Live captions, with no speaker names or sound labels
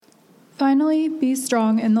Finally, be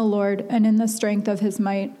strong in the Lord and in the strength of his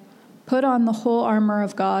might. Put on the whole armor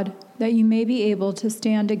of God, that you may be able to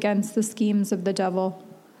stand against the schemes of the devil.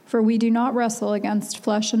 For we do not wrestle against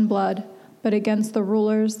flesh and blood, but against the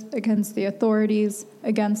rulers, against the authorities,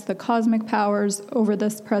 against the cosmic powers over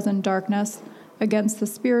this present darkness, against the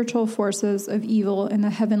spiritual forces of evil in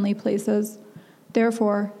the heavenly places.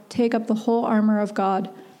 Therefore, take up the whole armor of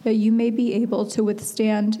God, that you may be able to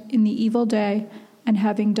withstand in the evil day, and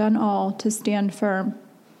having done all, to stand firm.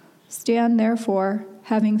 Stand therefore,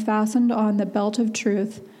 having fastened on the belt of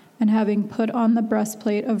truth, and having put on the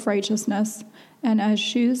breastplate of righteousness, and as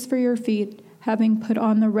shoes for your feet, having put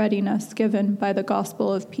on the readiness given by the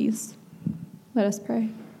gospel of peace. Let us pray.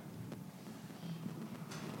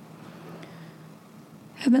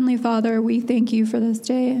 Heavenly Father, we thank you for this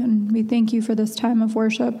day, and we thank you for this time of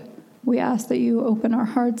worship. We ask that you open our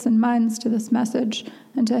hearts and minds to this message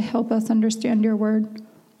and to help us understand your word.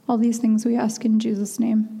 All these things we ask in Jesus'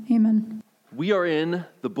 name. Amen. We are in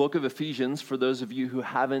the book of Ephesians, for those of you who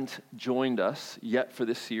haven't joined us yet for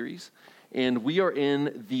this series. And we are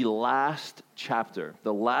in the last chapter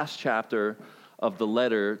of the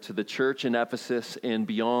letter to the church in Ephesus and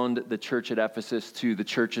beyond the church at Ephesus to the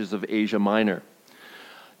churches of Asia Minor.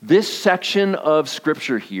 This section of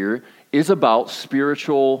scripture here is about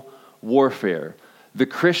spiritual warfare. The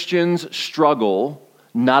Christians struggle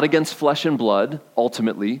not against flesh and blood,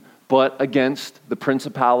 ultimately, but against the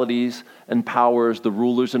principalities and powers, the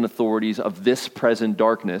rulers and authorities of this present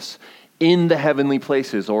darkness in the heavenly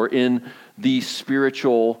places or in the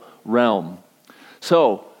spiritual realm.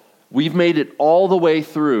 So, we've made it all the way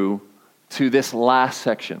through to this last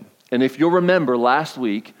section. And if you'll remember last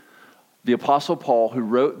week, the Apostle Paul, who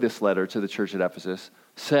wrote this letter to the church at Ephesus,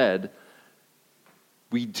 said,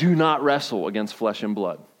 we do not wrestle against flesh and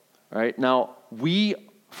blood. All right? Now, we,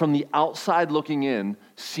 from the outside looking in,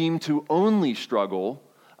 seem to only struggle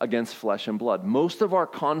against flesh and blood. Most of our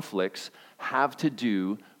conflicts have to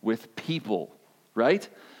do with people, right?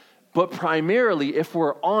 But primarily, if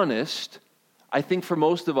we're honest, I think for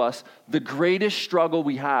most of us, the greatest struggle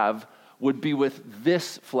we have would be with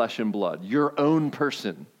this flesh and blood, your own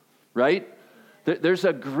person, right? There's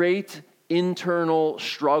a great internal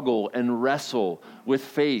struggle and wrestle with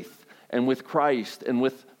faith and with Christ and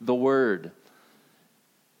with the Word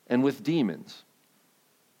and with demons.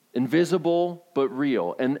 Invisible but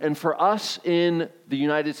real. And for us in the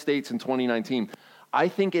United States in 2019, I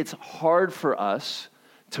think it's hard for us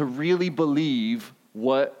to really believe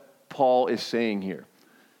what Paul is saying here.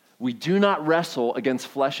 We do not wrestle against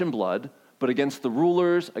flesh and blood, but against the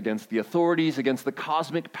rulers, against the authorities, against the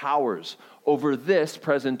cosmic powers over this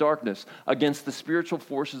present darkness, against the spiritual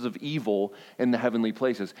forces of evil in the heavenly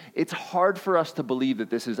places. It's hard for us to believe that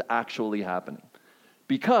this is actually happening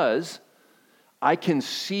because I can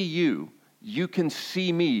see you, you can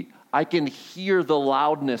see me, I can hear the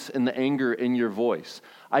loudness and the anger in your voice.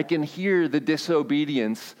 I can hear the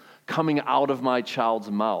disobedience coming out of my child's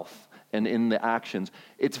mouth and in the actions.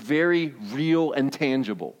 It's very real and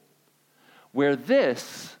tangible. Where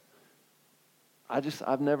this,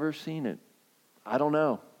 I've never seen it. I don't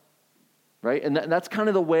know, right? And that's kind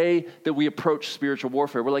of the way that we approach spiritual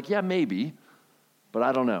warfare. We're like, yeah, maybe, but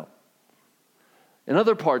I don't know. In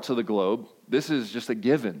other parts of the globe, this is just a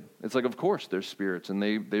given. It's like, of course, there's spirits, and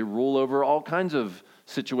they rule over all kinds of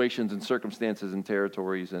situations and circumstances and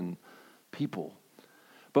territories and people.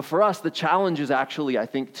 But for us, the challenge is actually, I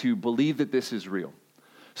think, to believe that this is real.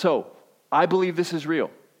 So, I believe this is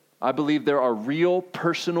real. I believe there are real,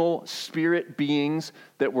 personal, spirit beings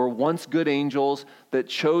that were once good angels that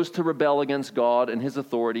chose to rebel against God and His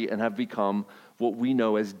authority and have become what we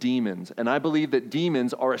know as demons. And I believe that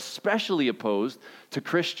demons are especially opposed to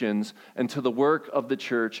Christians and to the work of the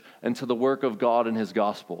church and to the work of God and His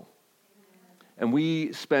gospel. And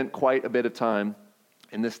we spent quite a bit of time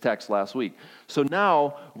in this text last week. So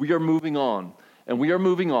now we are moving on, and we are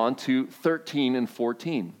moving on to 13 and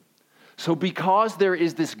 14. So because there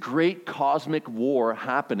is this great cosmic war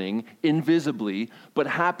happening invisibly, but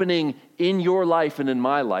happening in your life and in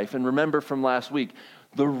my life, and remember from last week,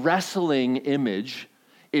 the wrestling image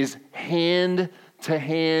is hand to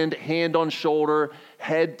hand, hand on shoulder,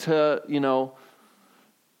 head to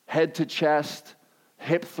chest,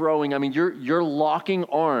 hip throwing. I mean, you're locking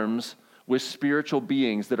arms with spiritual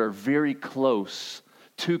beings that are very close,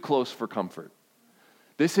 too close for comfort.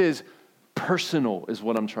 This is personal, is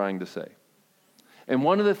what I'm trying to say. And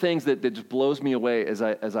one of the things that just blows me away as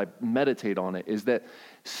I meditate on it is that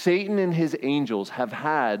Satan and his angels have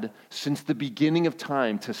had, since the beginning of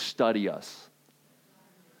time, to study us,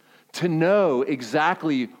 to know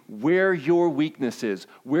exactly where your weakness is,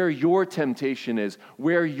 where your temptation is,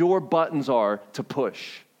 where your buttons are to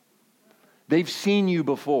push. They've seen you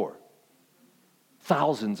before,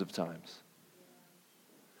 thousands of times.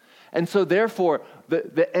 And so therefore,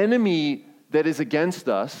 the enemy that is against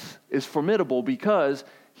us is formidable because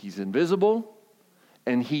he's invisible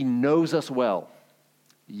and he knows us well.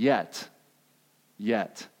 Yet,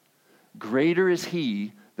 greater is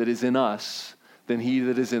he that is in us than he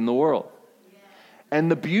that is in the world. And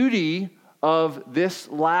the beauty of this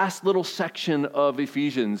last little section of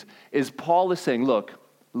Ephesians is Paul is saying, look,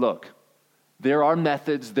 there are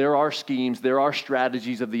methods, there are schemes, there are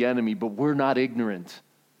strategies of the enemy, but we're not ignorant.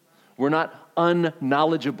 We're not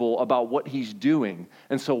unknowledgeable about what he's doing.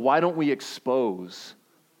 And so why don't we expose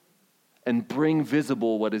and bring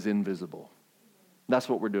visible what is invisible? That's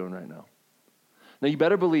what we're doing right now. Now, you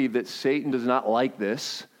better believe that Satan does not like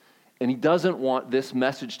this, and he doesn't want this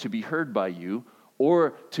message to be heard by you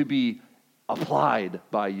or to be applied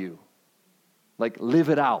by you. Like, live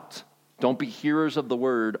it out. Don't be hearers of the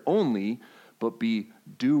word only, but be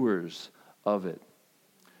doers of it.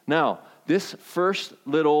 Now, this first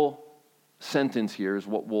little sentence here is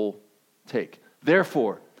what we'll take.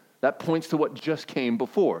 Therefore, that points to what just came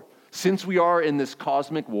before. Since we are in this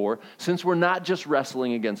cosmic war, since we're not just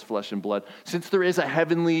wrestling against flesh and blood, since there is a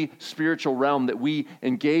heavenly spiritual realm that we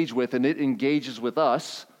engage with and it engages with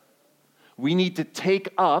us, we need to take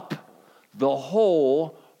up the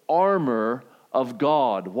whole armor of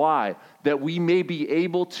God. Why? That we may be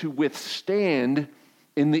able to withstand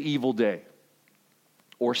in the evil day.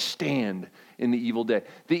 Or stand in the evil day.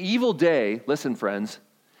 The evil day, listen friends,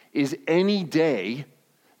 is any day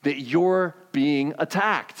that you're being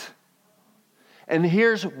attacked. And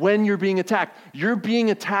here's when you're being attacked. You're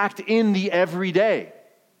being attacked in the everyday.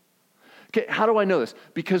 Okay, how do I know this?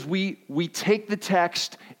 Because we take the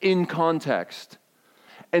text in context.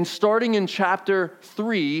 And starting in chapter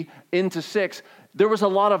 3 into 6, there was a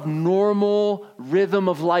lot of normal rhythm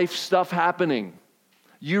of life stuff happening.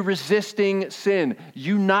 You resisting sin,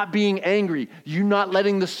 you not being angry, you not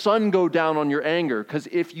letting the sun go down on your anger. Because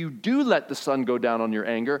if you do let the sun go down on your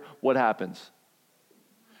anger, what happens?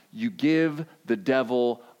 You give the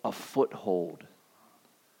devil a foothold.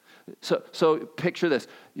 So picture this.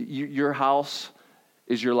 Your house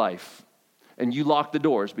is your life. And you lock the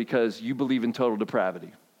doors because you believe in total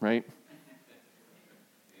depravity, right?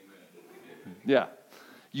 Yeah.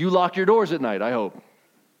 You lock your doors at night, I hope.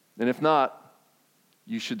 And if not,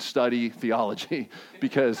 you should study theology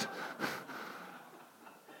because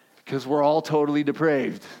we're all totally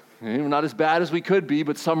depraved. We're not as bad as we could be,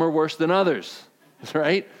 but some are worse than others,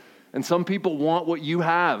 right? And some people want what you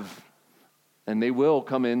have, and they will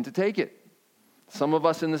come in to take it. Some of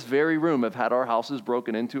us in this very room have had our houses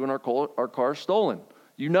broken into and our cars stolen.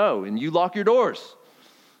 You know, and you lock your doors.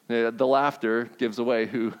 The laughter gives away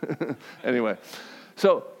who. Anyway,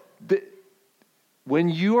 so when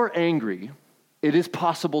you are angry, it is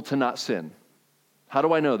possible to not sin. How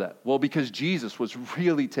do I know that? Well, because Jesus was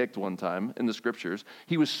really ticked one time in the scriptures.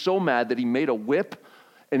 He was so mad that he made a whip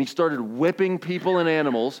and he started whipping people and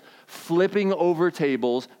animals, flipping over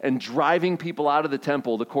tables, and driving people out of the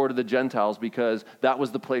temple, the court of the Gentiles, because that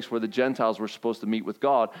was the place where the Gentiles were supposed to meet with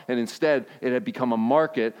God. And instead, it had become a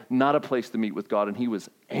market, not a place to meet with God. And he was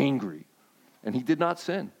angry. And he did not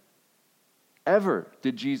sin. Ever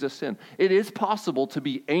did Jesus sin. It is possible to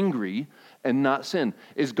be angry and not sin.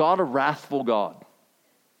 Is God a wrathful God?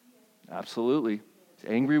 Absolutely. He's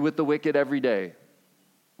angry with the wicked every day,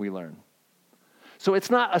 we learn. So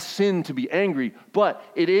it's not a sin to be angry, but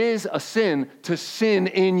it is a sin to sin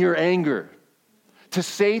in your anger. To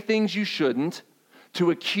say things you shouldn't,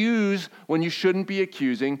 to accuse when you shouldn't be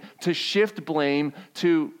accusing, to shift blame,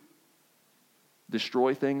 to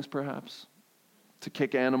destroy things perhaps, to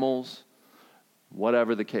kick animals,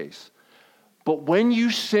 whatever the case. But when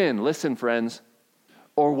you sin, listen friends,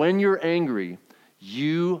 or when you're angry,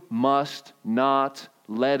 you must not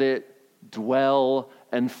let it dwell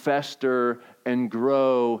and fester and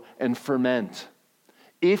grow and ferment.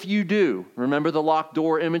 If you do, remember the locked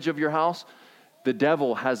door image of your house? The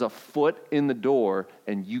devil has a foot in the door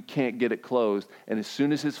and you can't get it closed. And as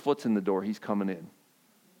soon as his foot's in the door, he's coming in.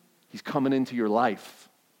 He's coming into your life.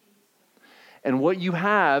 And what you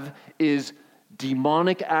have is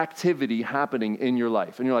demonic activity happening in your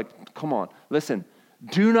life. And you're like, come on, listen.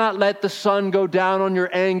 Do not let the sun go down on your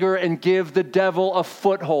anger and give the devil a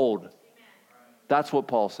foothold. That's what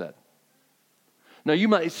Paul said. Now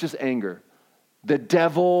it's just anger. The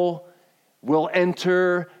devil will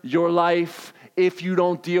enter your life if you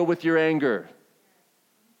don't deal with your anger.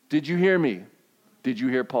 Did you hear me? Did you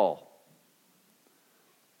hear Paul?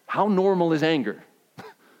 How normal is anger? I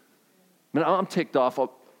mean, I'm ticked off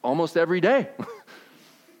almost every day,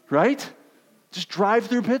 right? Just drive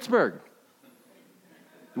through Pittsburgh.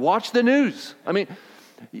 Watch the news. I mean,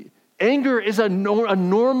 anger is a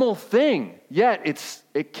normal thing, yet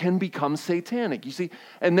it can become satanic, you see.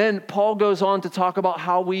 And then Paul goes on to talk about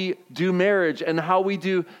how we do marriage and how we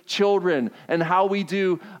do children and how we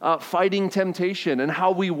do fighting temptation and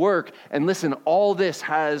how we work. And listen, all this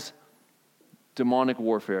has demonic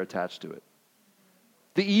warfare attached to it.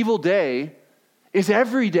 The evil day is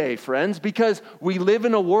every day, friends, because we live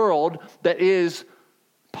in a world that is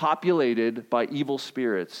populated by evil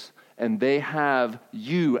spirits, and they have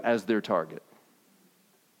you as their target.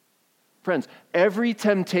 Friends, every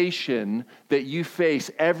temptation that you face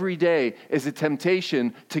every day is a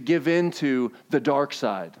temptation to give in to the dark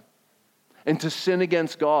side and to sin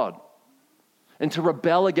against God and to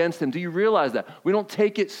rebel against Him. Do you realize that? We don't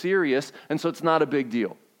take it serious, and so it's not a big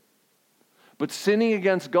deal. But sinning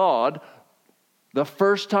against God, the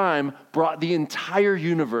first time, brought the entire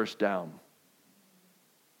universe down.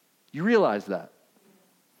 You realize that?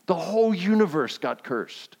 The whole universe got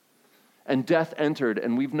cursed. And death entered,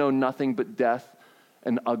 and we've known nothing but death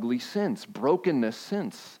and ugly since, brokenness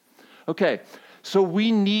since. Okay, so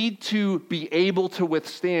we need to be able to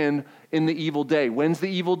withstand in the evil day. When's the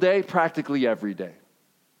evil day? Practically every day.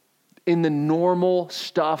 In the normal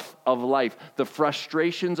stuff of life, the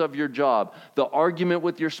frustrations of your job, the argument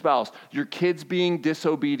with your spouse, your kids being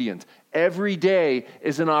disobedient. Every day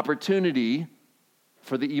is an opportunity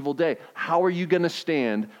for the evil day. How are you going to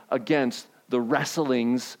stand against the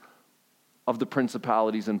wrestlings of the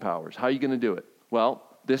principalities and powers? How are you going to do it? Well,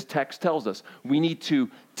 this text tells us we need to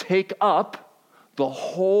take up the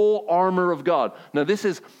whole armor of God. Now, this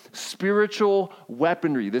is spiritual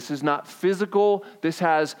weaponry. This is not physical. This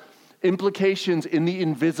has implications in the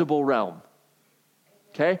invisible realm.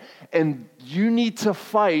 Okay? And you need to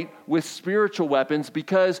fight with spiritual weapons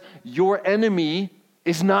because your enemy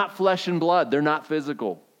is not flesh and blood. They're not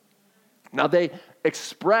physical. Now, they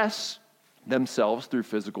express themselves through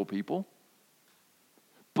physical people,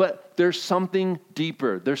 but there's something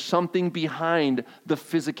deeper. There's something behind the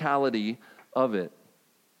physicality of it.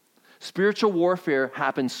 Spiritual warfare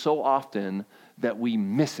happens so often that we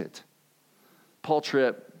miss it. Paul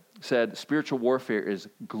Tripp said spiritual warfare is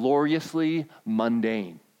gloriously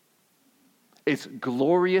mundane. It's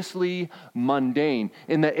gloriously mundane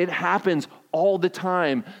in that it happens all the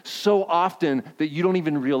time, so often that you don't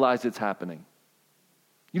even realize it's happening.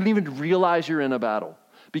 You don't even realize you're in a battle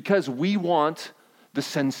because we want the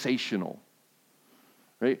sensational,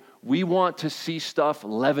 right? We want to see stuff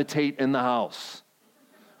levitate in the house,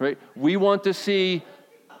 right? We want to see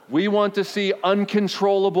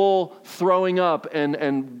uncontrollable throwing up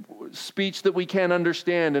and speech that we can't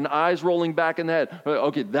understand and eyes rolling back in the head.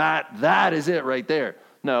 Okay, that is it right there.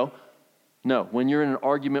 No. When you're in an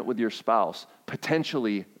argument with your spouse,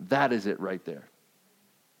 potentially that is it right there.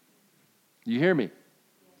 You hear me?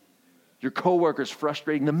 Your coworker's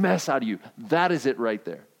frustrating the mess out of you. That is it right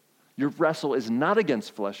there. Your wrestle is not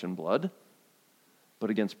against flesh and blood, but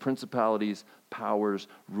against principalities, powers,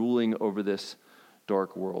 ruling over this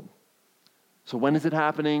dark world. So when is it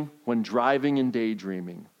happening? When driving and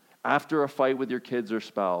daydreaming, after a fight with your kids or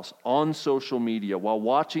spouse, on social media, while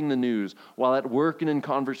watching the news, while at work and in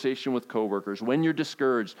conversation with coworkers, when you're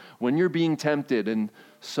discouraged, when you're being tempted, and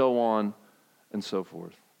so on and so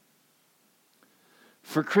forth.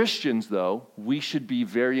 For Christians, though, we should be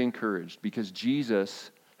very encouraged because Jesus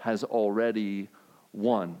has already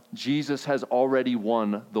won. Jesus has already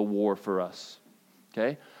won the war for us.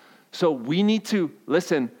 Okay? So we need to,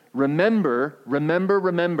 listen, remember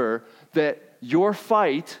that your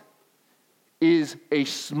fight is a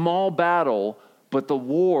small battle, but the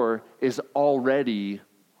war is already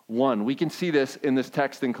won. We can see this in this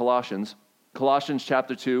text in Colossians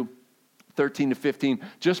chapter 2, 13 to 15.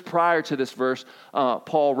 Just prior to this verse,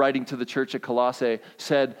 Paul, writing to the church at Colossae,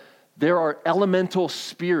 said, there are elemental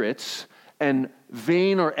spirits and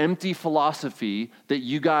vain or empty philosophy that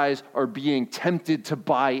you guys are being tempted to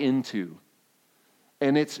buy into.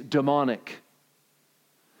 And it's demonic.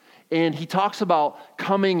 And he talks about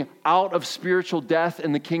coming out of spiritual death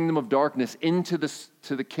and the kingdom of darkness into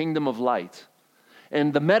the kingdom of light.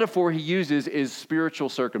 And the metaphor he uses is spiritual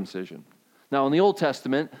circumcision. Now, in the Old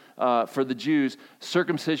Testament, for the Jews,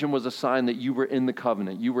 circumcision was a sign that you were in the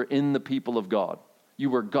covenant. You were in the people of God. You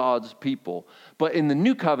were God's people. But in the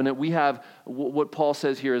new covenant, we have what Paul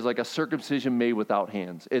says here is like a circumcision made without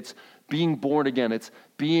hands. It's being born again. It's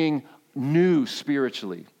being new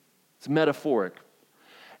spiritually. It's metaphoric.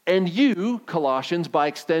 And you, Colossians, by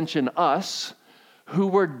extension us, who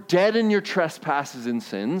were dead in your trespasses and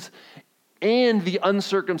sins, and the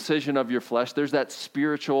uncircumcision of your flesh. There's that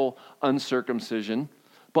spiritual uncircumcision.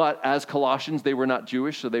 But as Colossians, they were not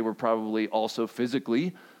Jewish, so they were probably also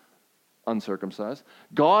physically uncircumcised.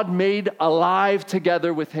 God made alive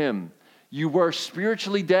together with him. You were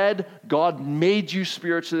spiritually dead. God made you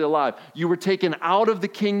spiritually alive. You were taken out of the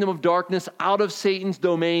kingdom of darkness, out of Satan's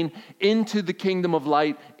domain, into the kingdom of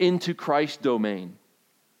light, into Christ's domain.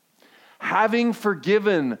 Having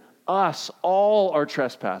forgiven us all our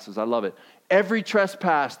trespasses. I love it. Every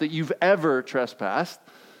trespass that you've ever trespassed.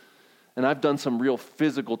 And I've done some real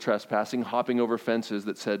physical trespassing, hopping over fences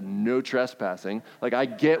that said no trespassing. Like, I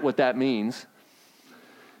get what that means.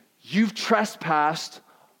 You've trespassed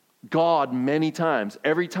God many times.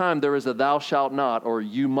 Every time there is a thou shalt not, or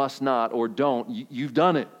you must not, or don't, you've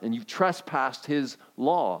done it, and you've trespassed his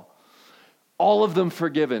law. All of them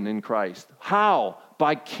forgiven in Christ. How?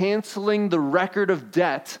 By canceling the record of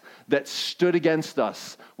debt that stood against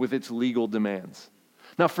us with its legal demands.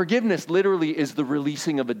 Now, forgiveness literally is the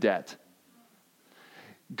releasing of a debt.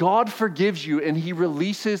 God forgives you, and he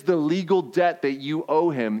releases the legal debt that you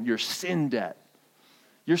owe him, your sin debt.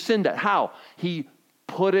 Your sin debt. How? He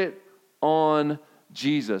put it on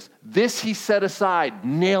Jesus. This he set aside,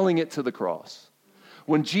 nailing it to the cross.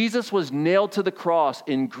 When Jesus was nailed to the cross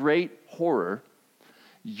in great horror,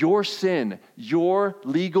 your sin, your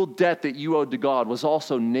legal debt that you owed to God was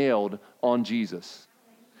also nailed on Jesus.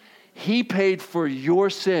 He paid for your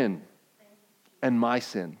sin and my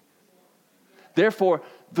sin. Therefore,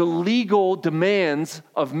 the legal demands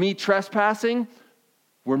of me trespassing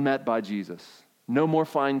were met by Jesus. No more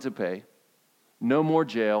fine to pay, no more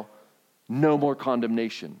jail, no more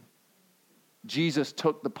condemnation. Jesus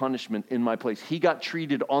took the punishment in my place. He got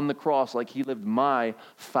treated on the cross like he lived my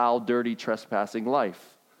foul, dirty, trespassing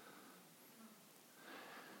life.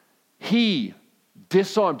 He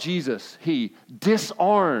disarmed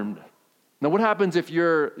Now, what happens if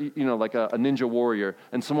you're, like a ninja warrior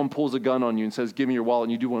and someone pulls a gun on you and says, give me your wallet,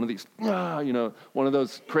 and you do one of these, one of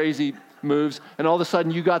those crazy moves, and all of a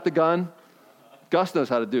sudden you got the gun? Gus knows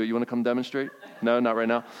how to do it. You want to come demonstrate? No, not right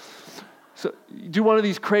now. So you do one of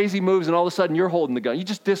these crazy moves, and all of a sudden you're holding the gun. You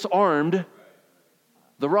just disarmed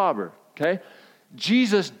the robber, okay?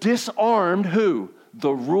 Jesus disarmed who?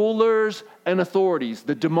 The rulers and authorities,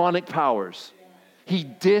 the demonic powers. He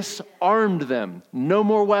disarmed them. No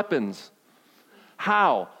more weapons.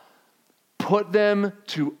 How? Put them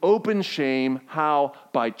to open shame. How?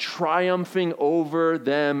 By triumphing over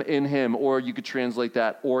them in him. Or you could translate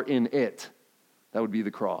that, or in it. That would be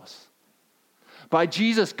the cross. By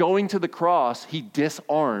Jesus going to the cross, he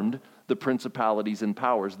disarmed the principalities and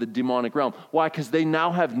powers, the demonic realm. Why? Because they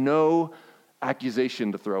now have no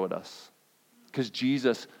accusation to throw at us. Because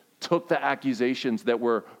Jesus took the accusations that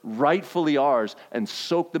were rightfully ours and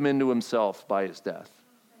soaked them into himself by his death.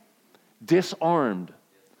 Disarmed.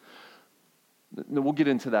 We'll get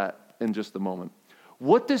into that in just a moment.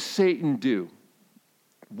 What does Satan do?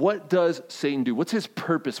 What does Satan do? What's his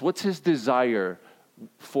purpose? What's his desire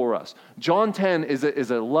for us? John 10 is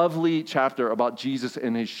a lovely chapter about Jesus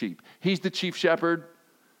and his sheep. He's the chief shepherd.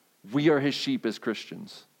 We are his sheep as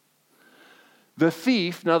Christians. The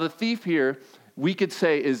thief here, we could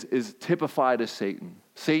say is typified as Satan.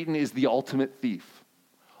 Satan is the ultimate thief.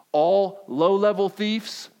 All low-level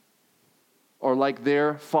thieves are like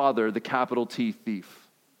their father, the capital T thief.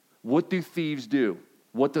 What do thieves do?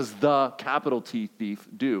 What does the capital T thief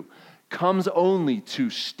do? Comes only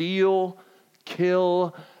to steal,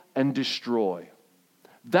 kill, and destroy.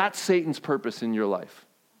 That's Satan's purpose in your life.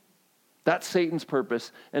 That's Satan's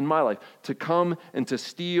purpose in my life. To come and to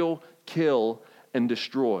steal, kill, and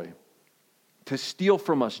destroy. To steal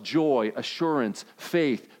from us joy, assurance,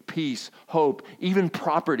 faith, peace, hope, even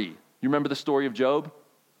property. You remember the story of Job?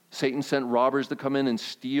 Satan sent robbers to come in and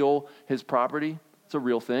steal his property. It's a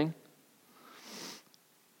real thing.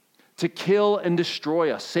 To kill and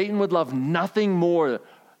destroy us. Satan would love nothing more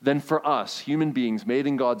than for us, human beings made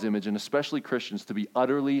in God's image, and especially Christians, to be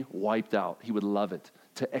utterly wiped out. He would love it,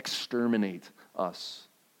 to exterminate us.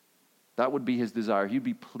 That would be his desire. He'd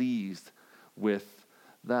be pleased with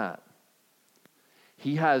that.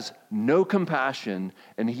 He has no compassion,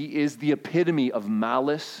 and he is the epitome of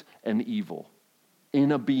malice and evil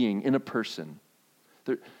in a being, in a person.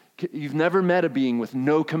 You've never met a being with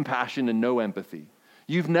no compassion and no empathy.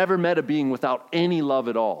 You've never met a being without any love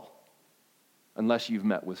at all, unless you've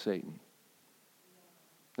met with Satan.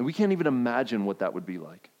 And we can't even imagine what that would be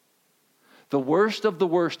like. The worst of the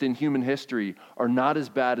worst in human history are not as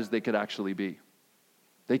bad as they could actually be.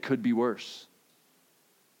 They could be worse.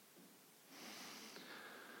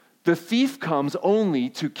 The thief comes only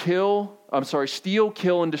to steal,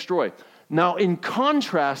 kill, and destroy. Now, in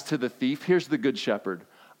contrast to the thief, here's the good shepherd.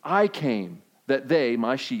 I came that they,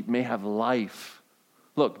 my sheep, may have life.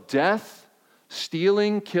 Look, death,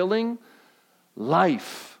 stealing, killing,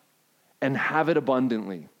 life, and have it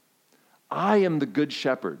abundantly. I am the good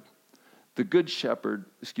shepherd. The good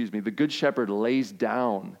shepherd lays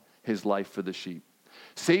down his life for the sheep.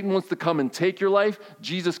 Satan wants to come and take your life.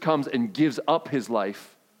 Jesus comes and gives up his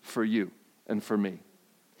life for you and for me.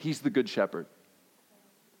 He's the good shepherd.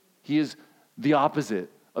 He is the opposite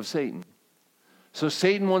of Satan. So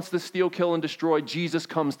Satan wants to steal, kill, and destroy. Jesus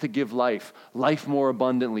comes to give life, life more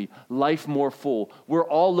abundantly, life more full. We're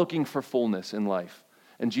all looking for fullness in life.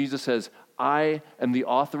 And Jesus says, I am the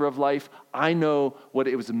author of life. I know what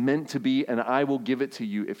it was meant to be, and I will give it to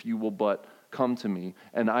you if you will but come to me.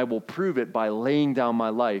 And I will prove it by laying down my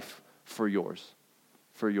life for yours.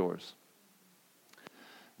 For yours.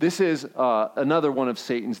 This is another one of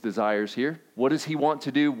Satan's desires here. What does he want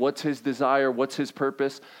to do? What's his desire? What's his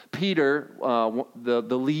purpose? Peter,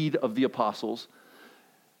 the lead of the apostles,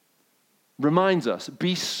 reminds us,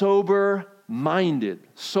 be sober-minded.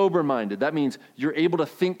 Sober-minded. That means you're able to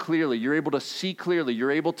think clearly. You're able to see clearly. You're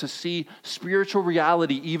able to see spiritual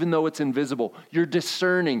reality even though it's invisible. You're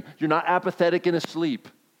discerning. You're not apathetic and asleep.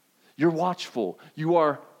 You're watchful. You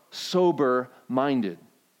are sober-minded.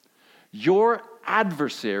 Your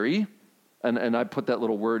adversary, and I put that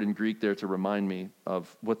little word in Greek there to remind me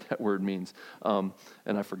of what that word means, and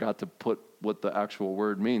I forgot to put what the actual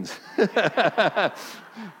word means.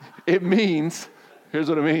 It means, here's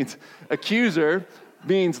what it means. Accuser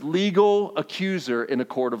means legal accuser in a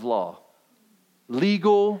court of law.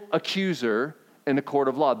 Legal accuser in a court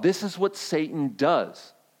of law. This is what Satan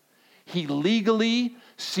does. He legally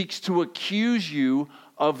seeks to accuse you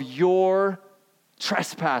of your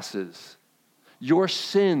trespasses, your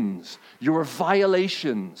sins, your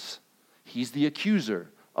violations. He's the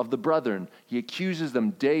accuser of the brethren. He accuses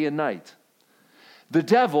them day and night. The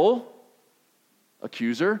devil,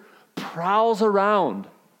 accuser, prowls around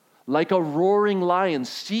like a roaring lion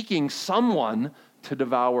seeking someone to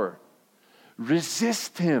devour.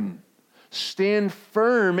 Resist him. Stand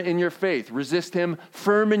firm in your faith. Resist him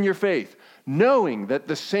firm in your faith, knowing that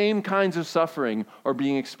the same kinds of suffering are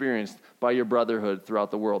being experienced by your brotherhood throughout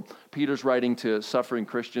the world. Peter's writing to suffering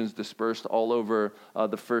Christians dispersed all over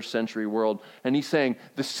the first century world. And he's saying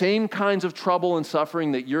the same kinds of trouble and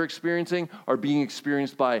suffering that you're experiencing are being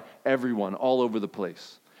experienced by everyone all over the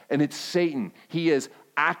place. And it's Satan. He is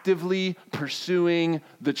actively pursuing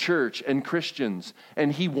the church and Christians.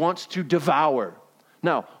 And he wants to devour.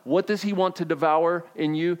 Now, what does he want to devour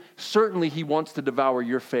in you? Certainly he wants to devour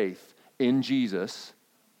your faith in Jesus.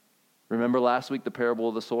 Remember last week, the parable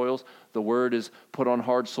of the soils? The word is put on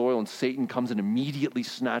hard soil, and Satan comes and immediately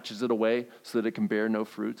snatches it away so that it can bear no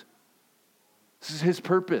fruit. This is his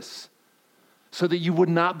purpose, so that you would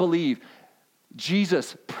not believe.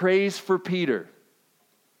 Jesus prays for Peter.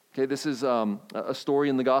 Okay, this is a story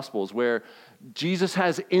in the Gospels where Jesus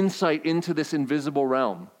has insight into this invisible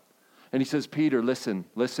realm. And he says, Peter, listen.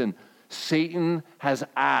 Satan has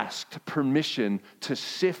asked permission to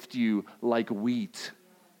sift you like wheat.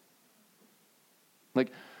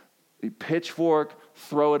 Like a pitchfork,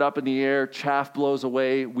 throw it up in the air, chaff blows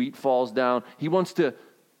away, wheat falls down. He wants to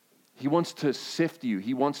sift you.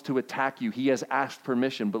 He wants to attack you. He has asked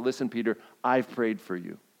permission. But listen, Peter, I've prayed for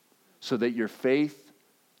you so that your faith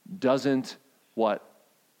doesn't what?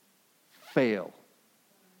 Fail.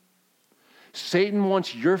 Satan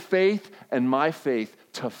wants your faith and my faith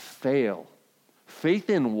to fail. Faith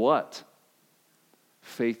in what?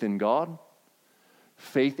 Faith in God.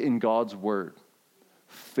 Faith in God's word.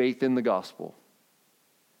 Faith in the gospel.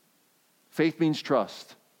 Faith means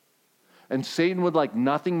trust. And Satan would like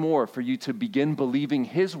nothing more for you to begin believing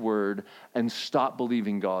his word and stop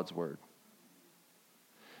believing God's word.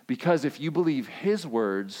 Because if you believe his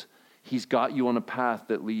words, he's got you on a path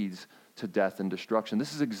that leads to death and destruction.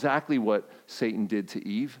 This is exactly what Satan did to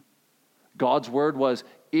Eve. God's word was,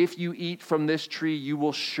 if you eat from this tree, you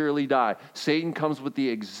will surely die. Satan comes with the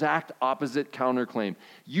exact opposite counterclaim.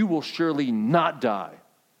 You will surely not die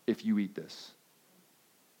if you eat this.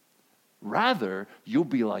 Rather, you'll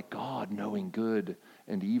be like God, knowing good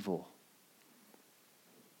and evil.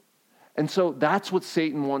 And so that's what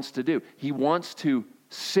Satan wants to do. He wants to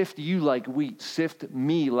sift you like wheat, sift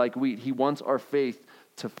me like wheat. He wants our faith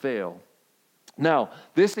to fail. Now,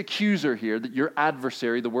 this accuser here, your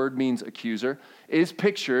adversary, the word means accuser, is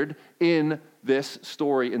pictured in this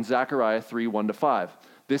story in Zechariah 3:1-5.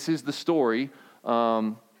 This is the story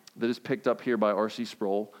that is picked up here by R.C.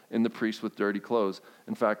 Sproul in The Priest with Dirty Clothes.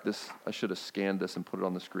 In fact, I should have scanned this and put it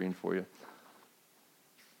on the screen for you.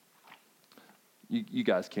 You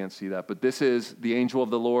guys can't see that, but this is the angel of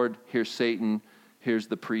the Lord. Here's Satan. Here's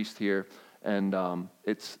the priest here. And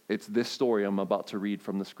it's this story I'm about to read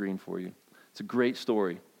from the screen for you. It's a great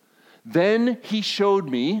story. Then he showed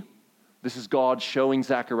me, this is God showing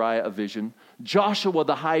Zechariah a vision, Joshua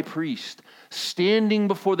the high priest standing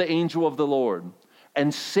before the angel of the Lord,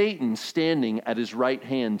 and Satan standing at his right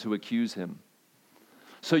hand to accuse him.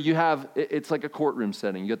 So you have, it's like a courtroom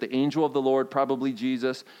setting. You got the angel of the Lord, probably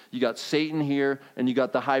Jesus. You got Satan here, and you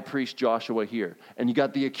got the high priest Joshua here. And you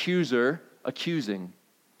got the accuser accusing.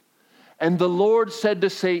 And the Lord said to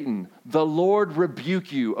Satan, "The Lord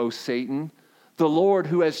rebuke you, O Satan. The Lord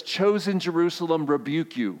who has chosen Jerusalem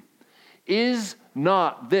rebuke you. Is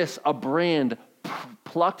not this a brand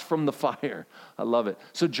plucked from the fire?" I love it.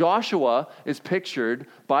 So Joshua is pictured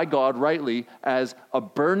by God rightly as a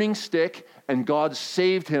burning stick, and God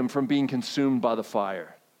saved him from being consumed by the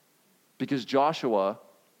fire. Because Joshua,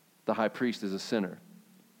 the high priest, is a sinner.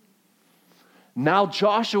 Now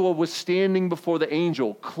Joshua was standing before the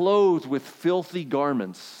angel, clothed with filthy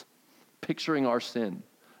garments, picturing our sin,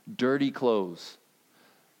 dirty clothes,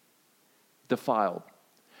 defiled.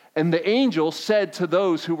 And the angel said to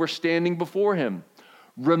those who were standing before him,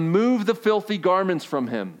 "Remove the filthy garments from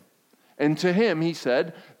him." And to him he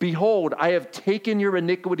said, "Behold, I have taken your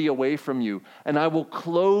iniquity away from you, and I will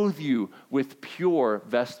clothe you with pure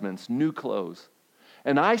vestments," new clothes.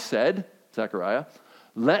 And I said, Zechariah,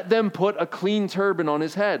 "Let them put a clean turban on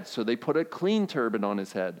his head." So they put a clean turban on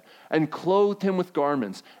his head and clothed him with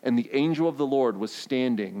garments. And the angel of the Lord was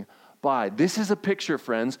standing by. This is a picture,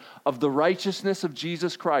 friends, of the righteousness of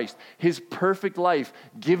Jesus Christ, his perfect life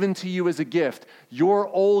given to you as a gift. Your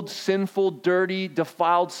old, sinful, dirty,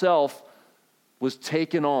 defiled self was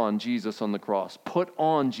taken on Jesus on the cross, put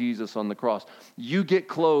on Jesus on the cross. You get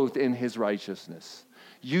clothed in his righteousness.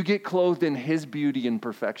 You get clothed in his beauty and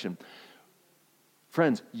perfection.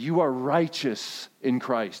 Friends, you are righteous in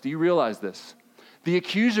Christ. Do you realize this? The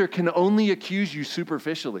accuser can only accuse you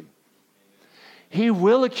superficially. He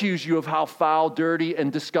will accuse you of how foul, dirty,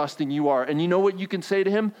 and disgusting you are. And you know what you can say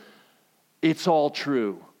to him? It's all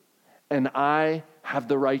true. And I have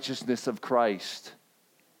the righteousness of Christ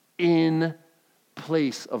in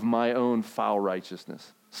place of my own foul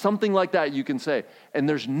righteousness. Something like that you can say. And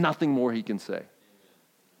there's nothing more he can say.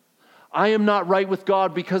 I am not right with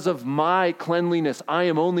God because of my cleanliness. I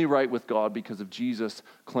am only right with God because of Jesus'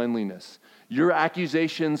 cleanliness. Your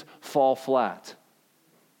accusations fall flat.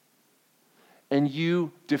 And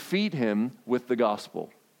you defeat him with the gospel.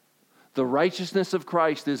 The righteousness of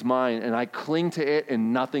Christ is mine, and I cling to it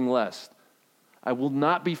and nothing less. I will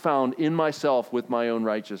not be found in myself with my own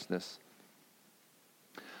righteousness.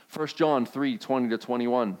 1 John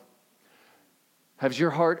 3:20-21. Has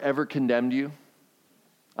your heart ever condemned you?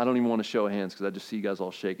 I don't even want to show of hands because I just see you guys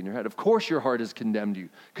all shaking your head. Of course your heart has condemned you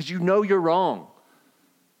because you know you're wrong.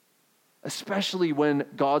 Especially when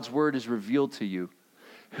God's word is revealed to you.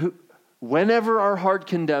 Whenever our heart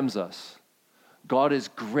condemns us, God is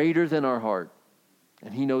greater than our heart,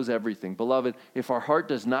 and he knows everything. Beloved, if our heart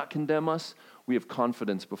does not condemn us, we have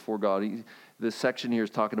confidence before God. This section here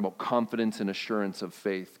is talking about confidence and assurance of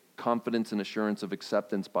faith, confidence and assurance of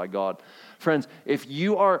acceptance by God. Friends, if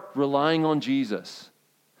you are relying on Jesus,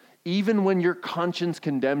 even when your conscience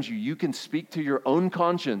condemns you, you can speak to your own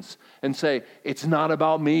conscience and say, "It's not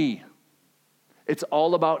about me. It's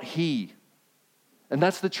all about he." And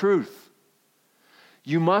that's the truth.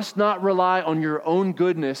 You must not rely on your own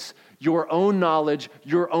goodness, your own knowledge,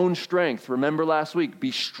 your own strength. Remember last week, be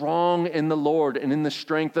strong in the Lord and in the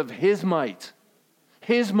strength of his might.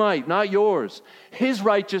 His might, not yours. His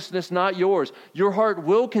righteousness, not yours. Your heart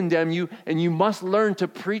will condemn you, and you must learn to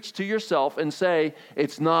preach to yourself and say,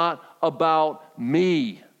 "It's not about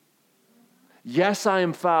me. Yes, I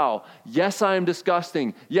am foul. Yes, I am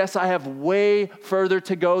disgusting. Yes, I have way further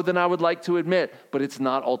to go than I would like to admit, but it's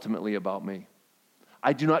not ultimately about me.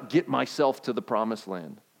 I do not get myself to the promised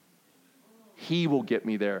land. He will get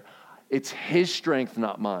me there. It's his strength,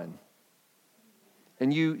 not mine."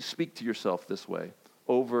 And you speak to yourself this way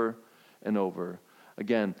over and over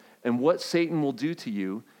again. And what Satan will do to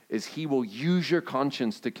you is he will use your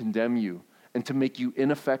conscience to condemn you and to make you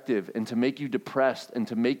ineffective and to make you depressed and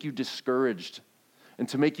to make you discouraged and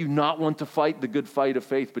to make you not want to fight the good fight of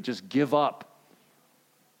faith, but just give up.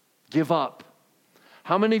 Give up.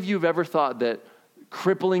 How many of you have ever thought that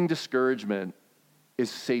crippling discouragement is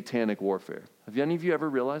satanic warfare? Have any of you ever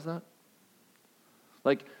realized that?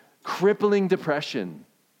 Like crippling depression,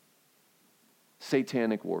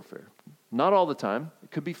 satanic warfare. Not all the time.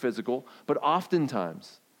 It could be physical, but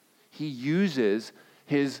oftentimes he uses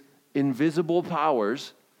his invisible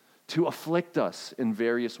powers to afflict us in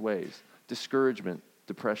various ways. Discouragement,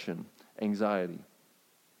 depression, anxiety.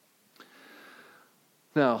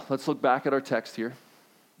 Now, let's look back at our text here.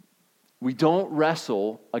 We don't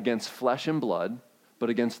wrestle against flesh and blood, but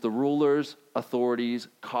against the rulers, authorities,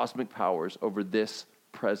 cosmic powers over this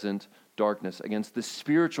present darkness, against the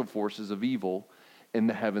spiritual forces of evil in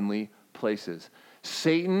the heavenly places.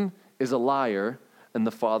 Satan is a liar and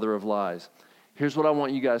the father of lies. Here's what I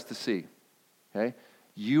want you guys to see, okay?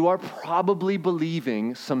 You are probably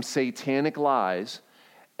believing some satanic lies,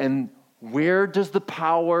 and where does the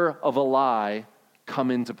power of a lie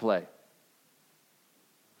come into play?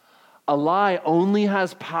 A lie only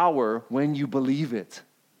has power when you believe it.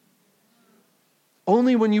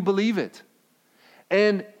 Only when you believe it.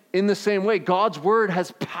 And in the same way, God's word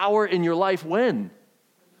has power in your life when?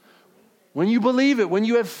 When you believe it, when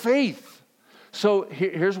you have faith. So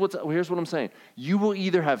here's what I'm saying. You will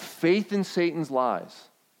either have faith in Satan's lies,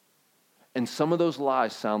 and some of those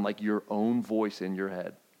lies sound like your own voice in your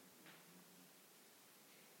head.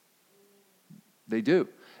 They do.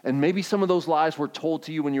 And maybe some of those lies were told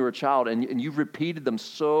to you when you were a child, and you've repeated them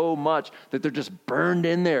so much that they're just burned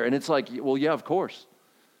in there. And it's like, well, yeah, of course.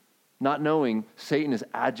 Not knowing Satan is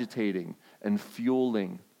agitating and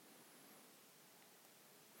fueling.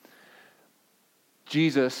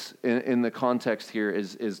 Jesus, in the context here,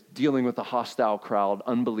 is dealing with a hostile crowd,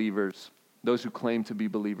 unbelievers. Those who claim to be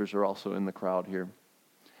believers are also in the crowd here.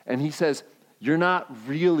 And he says, you're not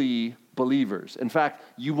really believers. In fact,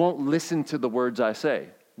 you won't listen to the words I say.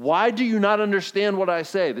 Why do you not understand what I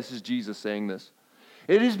say? This is Jesus saying this.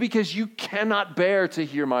 It is because you cannot bear to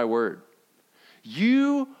hear my word.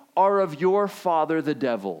 You are of your father the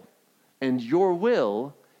devil, and your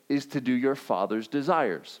will is to do your father's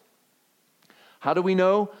desires. How do we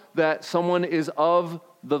know that someone is of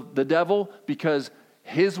the devil? Because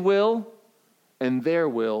his will and their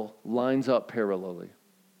will lines up parallelly.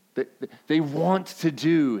 They want to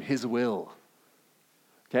do his will.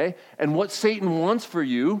 Okay? And what Satan wants for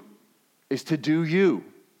you is to do you.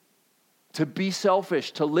 To be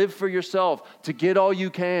selfish, to live for yourself, to get all you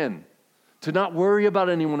can, to not worry about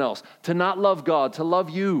anyone else, to not love God, to love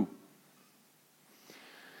you.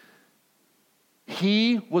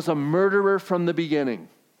 He was a murderer from the beginning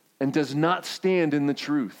and does not stand in the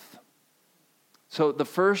truth. So the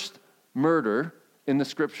first murder in the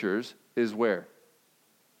scriptures is where?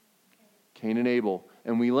 Cain and Abel.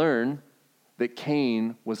 And we learn that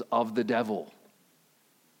Cain was of the devil.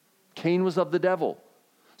 Cain was of the devil.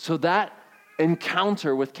 So that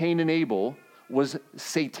encounter with Cain and Abel was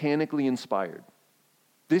satanically inspired.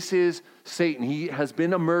 This is Satan. He has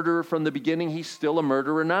been a murderer from the beginning. He's still a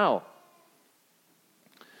murderer now.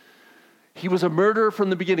 He was a murderer from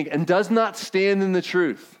the beginning and does not stand in the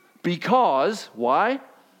truth. Because, why?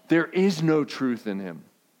 There is no truth in him.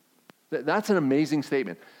 That's an amazing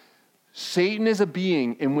statement. Satan is a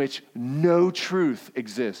being in which no truth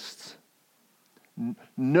exists.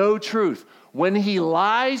 No truth. When he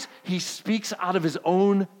lies, he speaks out of his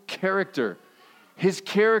own character. His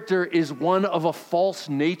character is one of a false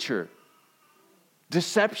nature.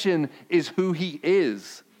 Deception is who he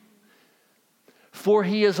is. For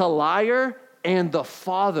he is a liar and the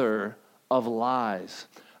father of lies.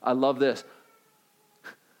 I love this.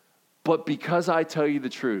 But because I tell you the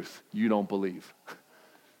truth, you don't believe.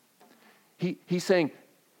 He's saying,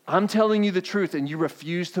 I'm telling you the truth and you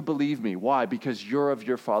refuse to believe me. Why? Because you're of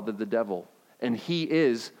your father, the devil. And he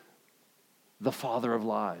is the father of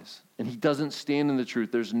lies. And he doesn't stand in the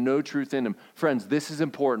truth. There's no truth in him. Friends, this is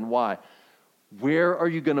important. Why? Where are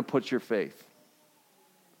you going to put your faith?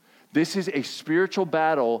 This is a spiritual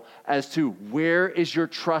battle as to where is your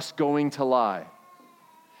trust going to lie?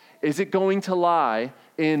 Is it going to lie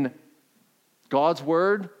in God's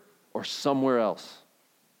word or somewhere else?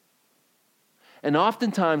 And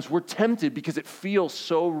oftentimes we're tempted because it feels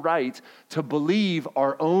so right to believe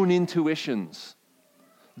our own intuitions.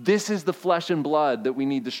 This is the flesh and blood that we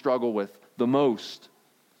need to struggle with the most,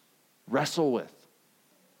 wrestle with.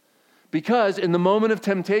 Because in the moment of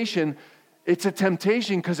temptation, it's a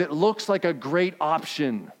temptation because it looks like a great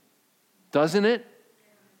option, doesn't it?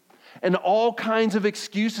 And all kinds of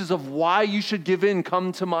excuses of why you should give in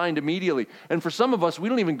come to mind immediately. And for some of us, we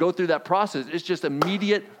don't even go through that process. It's just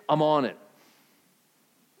immediate, I'm on it.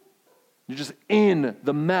 You're just in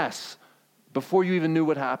the mess before you even knew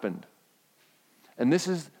what happened. And this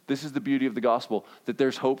is the beauty of the gospel, that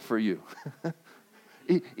there's hope for you.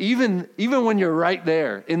 Even when you're right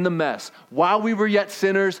there in the mess, while we were yet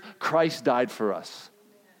sinners, Christ died for us.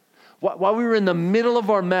 While we were in the middle of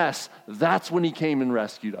our mess, that's when he came and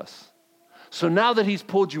rescued us. So now that he's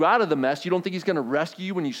pulled you out of the mess, you don't think he's going to rescue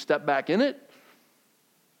you when you step back in it?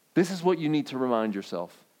 This is what you need to remind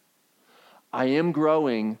yourself. I am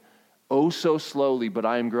growing, oh so slowly, but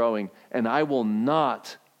I am growing, and I will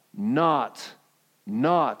not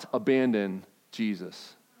abandon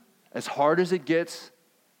Jesus. As hard as it gets,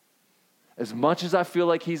 as much as I feel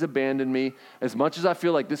like he's abandoned me, as much as I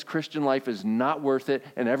feel like this Christian life is not worth it,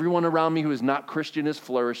 and everyone around me who is not Christian is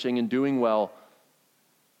flourishing and doing well,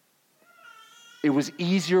 it was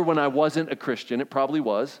easier when I wasn't a Christian. It probably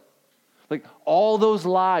was. Like all those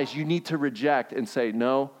lies you need to reject and say,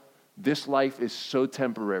 no, this life is so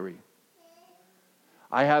temporary.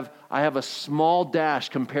 I have a small dash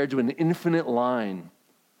compared to an infinite line.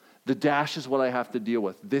 The dash is what I have to deal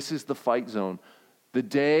with. This is the fight zone. The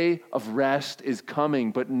day of rest is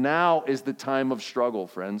coming, but now is the time of struggle,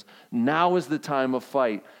 friends. Now is the time of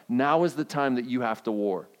fight. Now is the time that you have to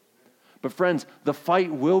war. But friends, the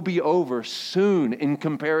fight will be over soon in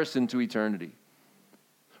comparison to eternity.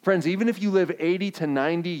 Friends, even if you live 80 to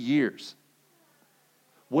 90 years,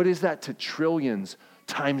 what is that to trillions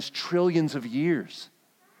times trillions of years?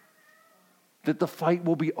 That the fight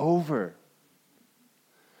will be over.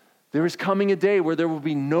 There is coming a day where there will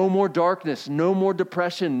be no more darkness, no more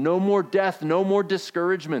depression, no more death, no more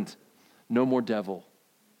discouragement, no more devil.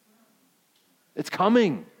 It's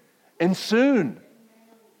coming, and soon.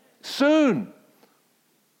 Soon.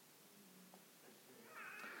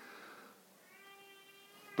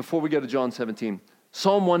 Before we go to John 17,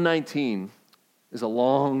 Psalm 119 is a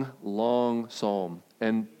long, long psalm.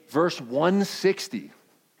 And verse 160,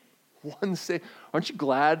 aren't you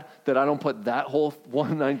glad that I don't put that whole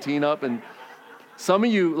 119 up? And some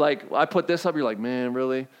of you, like, I put this up, you're like, man,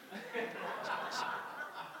 really?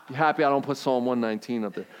 You happy I don't put Psalm 119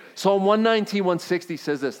 up there? Psalm 119, 160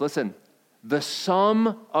 says this, listen, the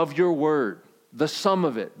sum of your word, the sum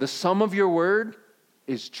of it, the sum of your word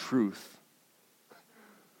is truth.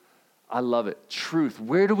 I love it. Truth.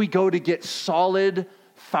 Where do we go to get solid,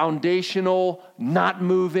 foundational, not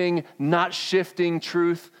moving, not shifting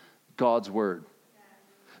truth? God's word.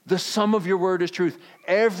 The sum of your word is truth.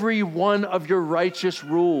 Every one of your righteous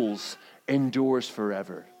rules endures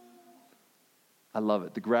forever. I love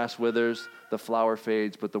it. The grass withers, the flower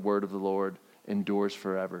fades, but the word of the Lord endures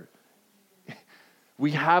forever.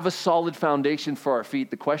 We have a solid foundation for our feet.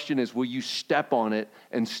 The question is, will you step on it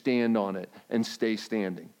and stand on it and stay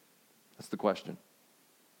standing? That's the question.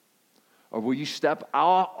 Or will you step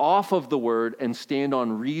off of the word and stand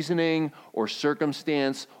on reasoning or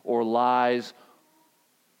circumstance or lies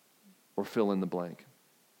or fill in the blank?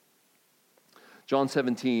 John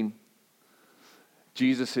 17,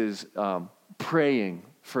 Jesus is praying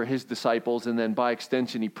for his disciples, and then by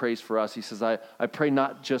extension, he prays for us. He says, I pray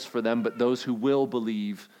not just for them, but those who will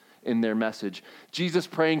believe in their message. Jesus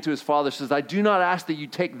praying to his Father says, I do not ask that you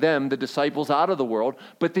take them, the disciples, out of the world,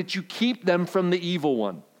 but that you keep them from the evil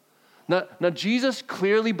one. Now, Jesus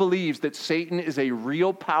clearly believes that Satan is a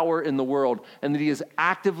real power in the world and that he is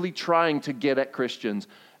actively trying to get at Christians,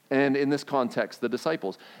 and in this context, the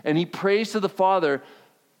disciples. And he prays to the Father,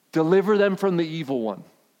 deliver them from the evil one.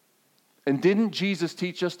 And didn't Jesus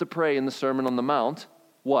teach us to pray in the Sermon on the Mount?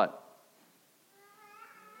 What?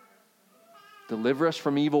 Deliver us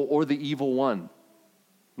from evil or the evil one.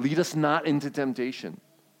 Lead us not into temptation.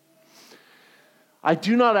 I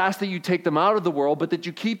do not ask that you take them out of the world, but that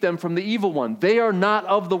you keep them from the evil one. They are not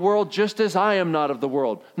of the world, just as I am not of the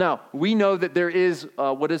world. Now, we know that there is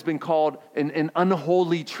what has been called an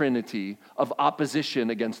unholy trinity of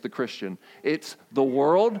opposition against the Christian. It's the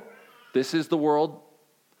world. This is the world.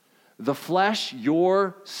 The flesh,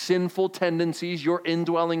 your sinful tendencies, your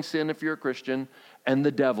indwelling sin if you're a Christian, and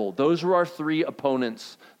the devil. Those are our three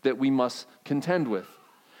opponents that we must contend with.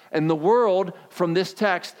 And the world, from this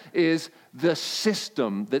text, is the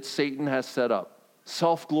system that Satan has set up.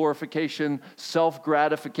 Self-glorification,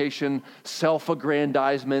 self-gratification,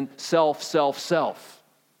 self-aggrandizement, self.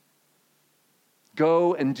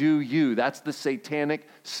 Go and do you. That's the satanic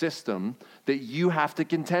system that you have to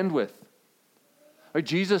contend with. Right,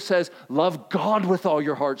 Jesus says, love God with all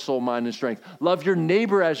your heart, soul, mind, and strength. Love your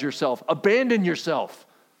neighbor as yourself. Abandon yourself.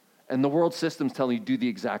 And the world system's telling you, do the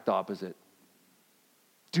exact opposite.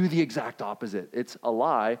 Do the exact opposite. It's a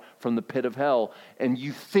lie from the pit of hell. And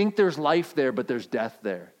you think there's life there, but there's death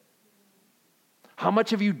there. How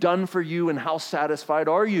much have you done for you, and how satisfied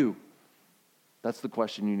are you? That's the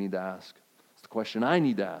question you need to ask. It's the question I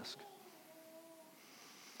need to ask.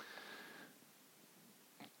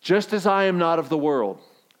 Just as I am not of the world,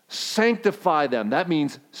 sanctify them. That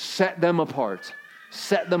means set them apart.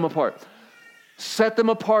 Set them apart. Set them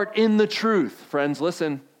apart in the truth. Friends,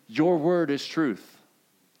 listen, your word is truth.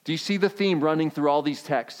 Do you see the theme running through all these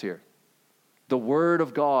texts here? The word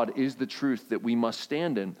of God is the truth that we must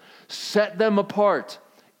stand in. Set them apart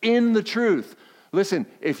in the truth. Listen,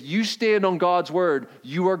 if you stand on God's word,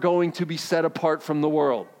 you are going to be set apart from the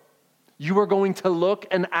world. You are going to look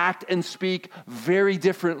and act and speak very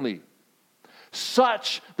differently.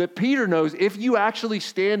 Such that Peter knows if you actually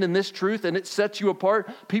stand in this truth and it sets you apart,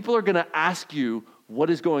 people are going to ask you what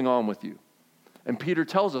is going on with you. And Peter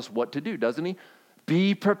tells us what to do, doesn't he?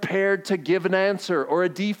 Be prepared to give an answer or a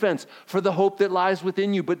defense for the hope that lies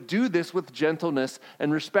within you, but do this with gentleness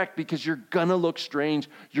and respect because you're going to look strange,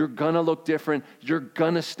 you're going to look different, you're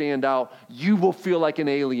going to stand out. You will feel like an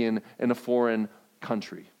alien in a foreign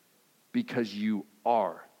country because you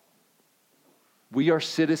are. We are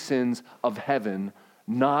citizens of heaven,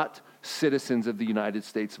 not citizens of the United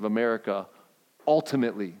States of America,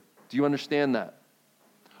 ultimately. Do you understand that?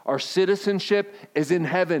 Our citizenship is in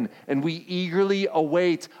heaven, and we eagerly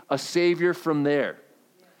await a Savior from there.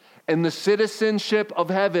 And the citizenship of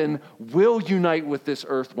heaven will unite with this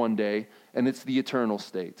earth one day, and it's the eternal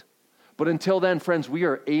state. But until then, friends, we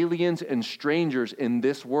are aliens and strangers in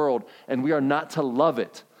this world, and we are not to love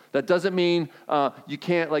it. That doesn't mean you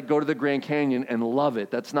can't go to the Grand Canyon and love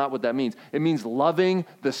it. That's not what that means. It means loving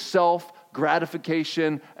the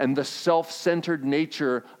self-gratification and the self-centered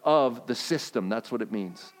nature of the system. That's what it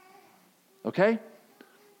means. Okay?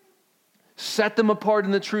 Set them apart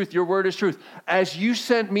in the truth. Your word is truth. As you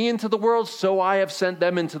sent me into the world, so I have sent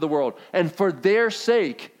them into the world. And for their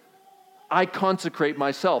sake, I consecrate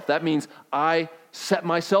myself. That means I set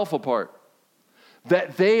myself apart.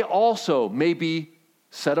 That they also may be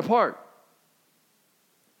set apart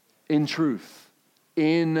in truth.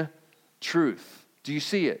 In truth. Do you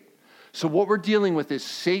see it? So what we're dealing with is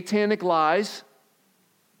satanic lies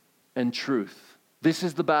and truth. This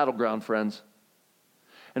is the battleground, friends.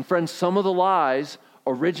 And friends, some of the lies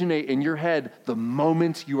originate in your head the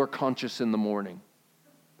moment you are conscious in the morning.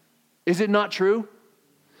 Is it not true?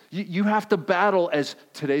 You have to battle as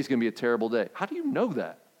today's going to be a terrible day. How do you know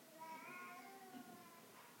that?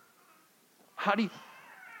 How do you...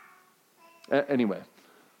 Anyway,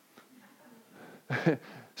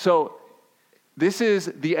 so this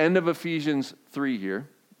is the end of Ephesians 3 here.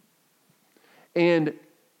 And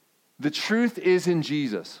the truth is in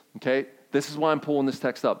Jesus, okay? This is why I'm pulling this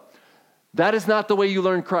text up. That is not the way you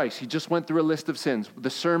learn Christ. He just went through a list of sins. The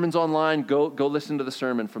sermon's online. Go listen to the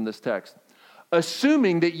sermon from this text.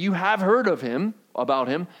 Assuming that you have heard of him, about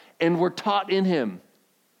him, and were taught in him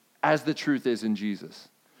as the truth is in Jesus.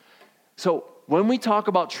 So when we talk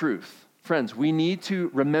about truth, friends, we need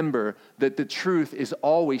to remember that the truth is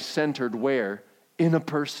always centered where? In a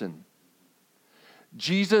person.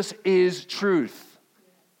 Jesus is truth.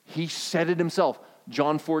 He said it himself.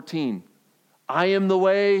 John 14. I am the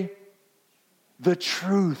way, the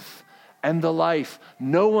truth, and the life.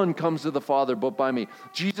 No one comes to the Father but by me.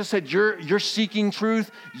 Jesus said, you're seeking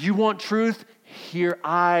truth. You want truth? Here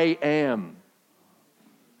I am.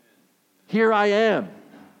 Here I am.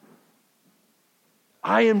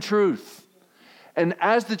 I am truth. And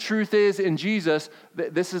as the truth is in Jesus,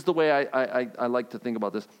 this is the way I like to think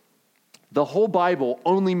about this. The whole Bible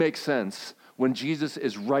only makes sense when Jesus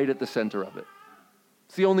is right at the center of it.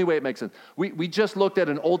 It's the only way it makes sense. We just looked at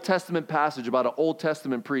an Old Testament passage about an Old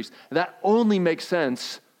Testament priest. That only makes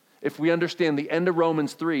sense if we understand the end of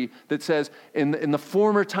Romans 3 that says, in the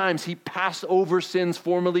former times, he passed over sins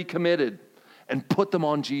formerly committed and put them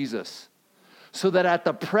on Jesus. So that at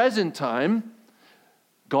the present time,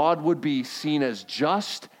 God would be seen as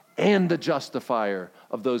just and the justifier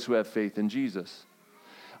of those who have faith in Jesus.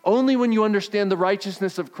 Only when you understand the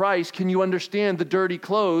righteousness of Christ can you understand the dirty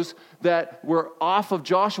clothes that were off of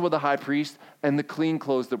Joshua the high priest and the clean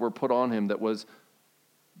clothes that were put on him that was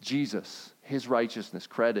Jesus, his righteousness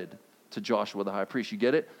credited to Joshua the high priest. You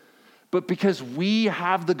get it? But because we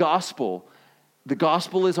have the gospel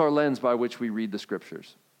is our lens by which we read the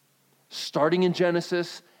scriptures. Starting in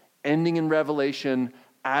Genesis, ending in Revelation,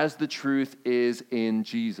 as the truth is in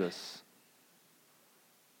Jesus.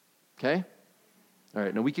 Okay? All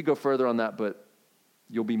right, now we could go further on that, but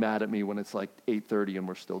you'll be mad at me when it's like 8:30 and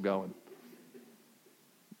we're still going.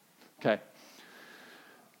 Okay.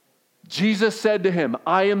 Jesus said to him,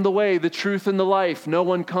 I am the way, the truth, and the life. No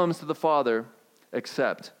one comes to the Father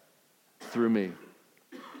except through me.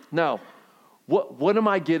 Now, what am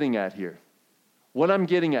I getting at here? What I'm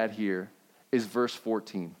getting at here is verse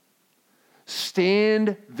 14.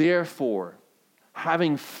 Stand therefore,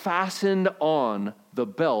 having fastened on the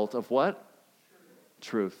belt of what?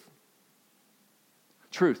 Truth.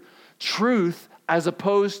 Truth as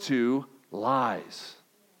opposed to lies.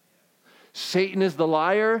 Satan is the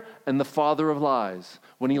liar and the father of lies.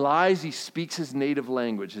 When he lies, he speaks his native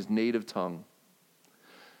language, his native tongue.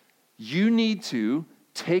 You need to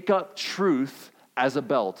take up truth as a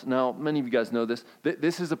belt. Now, many of you guys know this.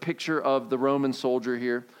 This is a picture of the Roman soldier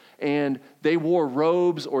here. And they wore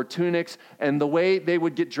robes or tunics. And the way they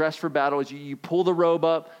would get dressed for battle is you pull the robe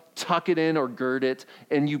up, tuck it in or gird it,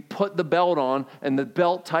 and you put the belt on, and the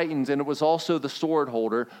belt tightens. And it was also the sword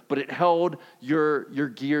holder, but it held your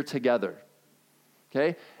gear together.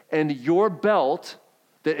 Okay? And your belt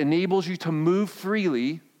that enables you to move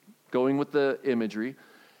freely, going with the imagery,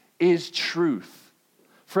 is truth.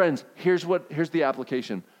 Friends, here's the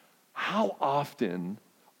application. How often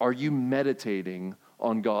are you meditating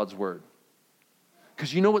on God's word?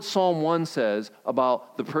 Because you know what Psalm 1 says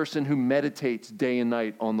about the person who meditates day and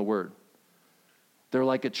night on the word? They're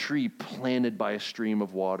like a tree planted by a stream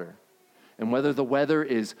of water. And whether the weather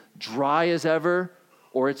is dry as ever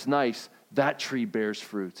or it's nice, that tree bears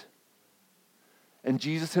fruit. And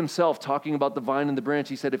Jesus himself, talking about the vine and the branch,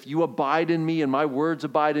 he said, if you abide in me and my words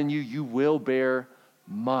abide in you, you will bear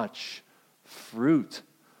much fruit.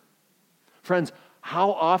 Friends,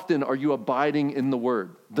 how often are you abiding in the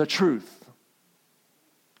word, the truth,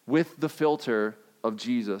 with the filter of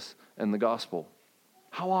Jesus and the gospel?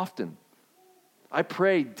 How often? I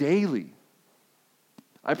pray daily.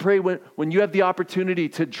 I pray when you have the opportunity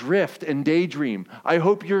to drift and daydream. I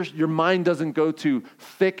hope your mind doesn't go to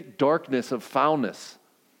thick darkness of foulness,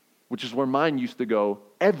 which is where mine used to go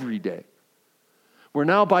every day. Where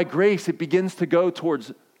now by grace it begins to go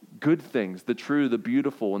towards good things, the true, the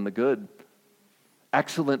beautiful, and the good.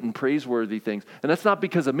 Excellent and praiseworthy things. And that's not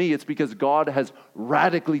because of me, it's because God has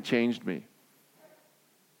radically changed me.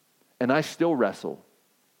 And I still wrestle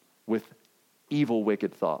with evil,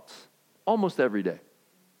 wicked thoughts almost every day.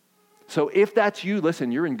 So if that's you,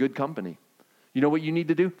 listen, you're in good company. You know what you need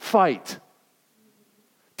to do? Fight.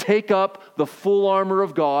 Take up the full armor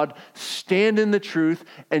of God, stand in the truth,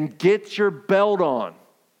 and get your belt on.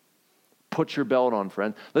 Put your belt on,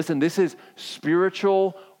 friend. Listen, this is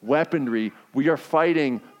spiritual weaponry. We are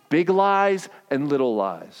fighting big lies and little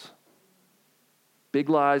lies. Big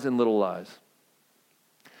lies and little lies.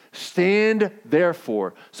 Stand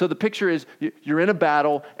therefore. So the picture is you're in a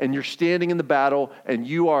battle and you're standing in the battle and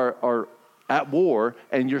you are at war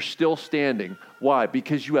and you're still standing. Why?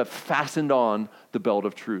 Because you have fastened on the belt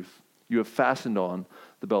of truth. You have fastened on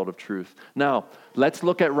the belt of truth. Now, let's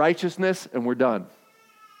look at righteousness and we're done.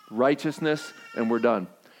 Righteousness and we're done.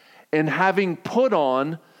 And having put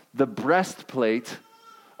on the breastplate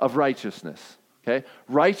of righteousness. Okay,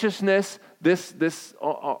 righteousness, this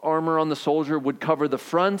armor on the soldier would cover the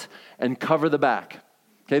front and cover the back.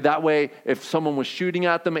 Okay, that way, if someone was shooting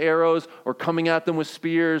at them arrows or coming at them with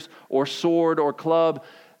spears or sword or club,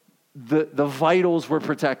 the vitals were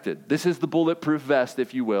protected. This is the bulletproof vest,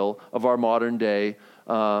 if you will, of our modern day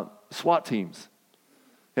SWAT teams.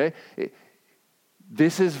 Okay,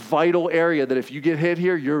 this is vital area that if you get hit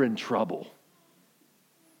here, you're in trouble.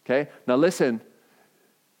 Okay, now listen.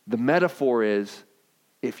 The metaphor is,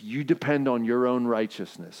 if you depend on your own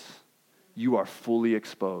righteousness, you are fully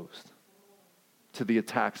exposed to the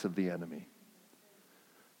attacks of the enemy.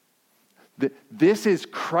 This is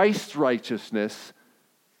Christ's righteousness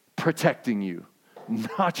protecting you,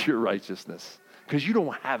 not your righteousness, because you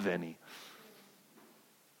don't have any.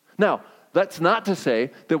 Now, that's not to say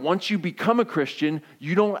that once you become a Christian,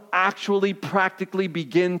 you don't actually practically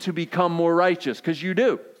begin to become more righteous, because you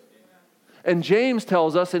do. And James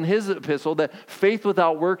tells us in his epistle that faith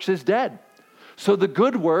without works is dead. So the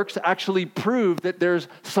good works actually prove that there's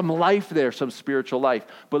some life there, some spiritual life.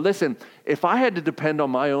 But listen, if I had to depend on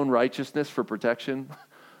my own righteousness for protection,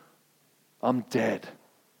 I'm dead.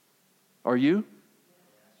 Are you?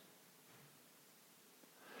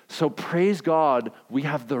 So praise God, we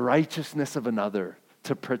have the righteousness of another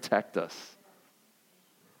to protect us.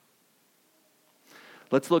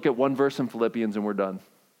 Let's look at one verse in Philippians and we're done.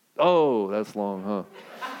 Oh, that's long, huh?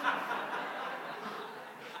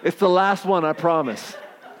 It's the last one, I promise.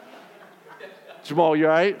 Jamal, you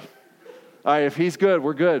all right? All right, if he's good,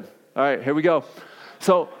 we're good. All right, here we go.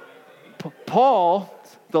 So, Paul,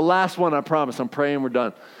 the last one, I promise. I'm praying we're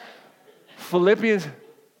done. Philippians,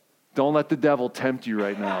 don't let the devil tempt you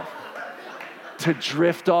right now to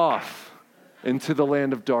drift off into the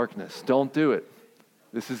land of darkness. Don't do it.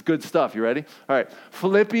 This is good stuff. You ready? All right,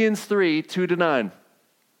 Philippians 3, 2-9.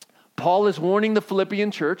 Paul is warning the Philippian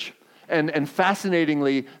church, and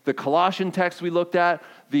fascinatingly, the Colossian text we looked at,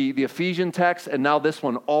 the Ephesian text, and now this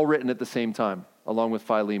one, all written at the same time, along with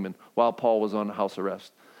Philemon, while Paul was on house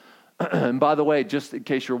arrest. And by the way, just in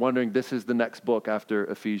case you're wondering, this is the next book after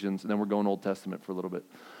Ephesians, and then we're going Old Testament for a little bit.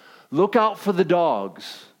 Look out for the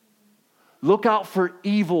dogs. Look out for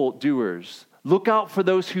evildoers. Look out for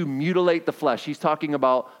those who mutilate the flesh. He's talking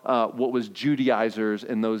about what was Judaizers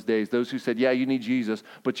in those days. Those who said, yeah, you need Jesus,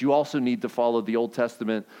 but you also need to follow the Old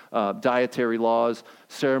Testament dietary laws,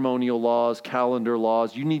 ceremonial laws, calendar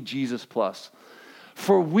laws. You need Jesus plus.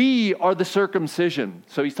 For we are the circumcision.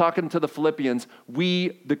 So he's talking to the Philippians.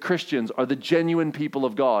 We, the Christians, are the genuine people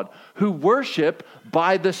of God who worship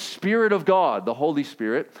by the Spirit of God, the Holy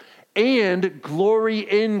Spirit, and glory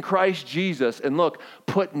in Christ Jesus. And look,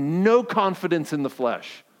 put no confidence in the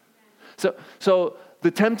flesh. So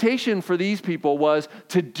the temptation for these people was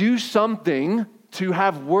to do something, to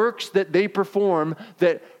have works that they perform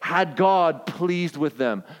that had God pleased with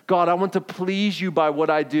them. God, I want to please you by what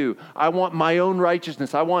I do. I want my own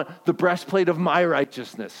righteousness. I want the breastplate of my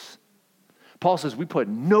righteousness. Paul says we put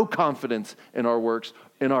no confidence in our works,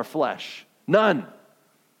 in our flesh. None.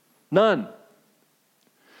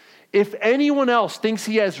 If anyone else thinks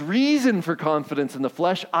he has reason for confidence in the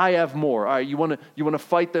flesh, I have more. All right, you want to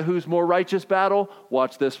fight the who's more righteous battle?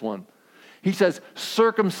 Watch this one. He says,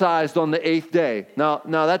 circumcised on the 8th day. Now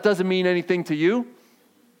that doesn't mean anything to you,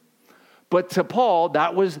 but to Paul,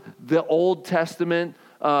 that was the Old Testament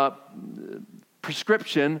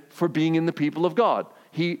prescription for being in the people of God.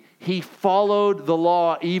 He followed the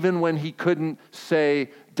law even when he couldn't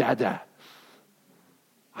say, Dada.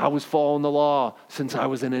 I was following the law since I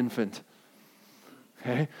was an infant.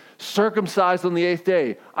 Okay? Circumcised on the 8th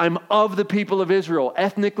day. I'm of the people of Israel.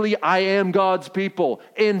 Ethnically, I am God's people.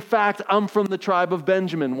 In fact, I'm from the tribe of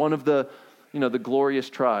Benjamin, one of the glorious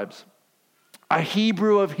tribes. A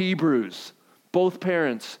Hebrew of Hebrews. Both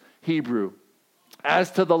parents, Hebrew.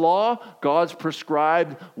 As to the law, God's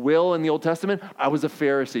prescribed will in the Old Testament, I was a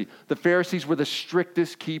Pharisee. The Pharisees were the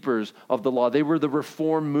strictest keepers of the law. They were the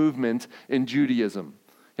reform movement in Judaism.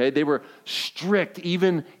 Okay, they were strict,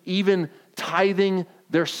 even tithing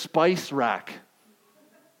their spice rack.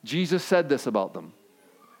 Jesus said this about them.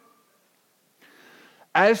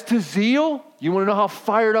 As to zeal, you want to know how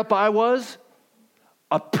fired up I was?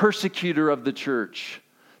 A persecutor of the church.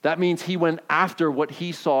 That means he went after what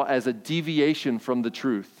he saw as a deviation from the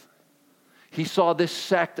truth. He saw this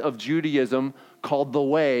sect of Judaism called the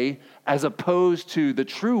Way as opposed to the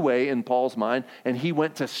true way in Paul's mind, and he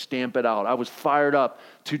went to stamp it out. I was fired up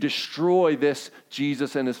to destroy this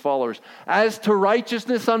Jesus and his followers. As to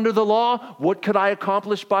righteousness under the law, what could I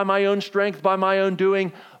accomplish by my own strength, by my own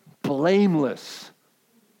doing? Blameless.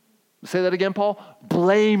 Say that again, Paul.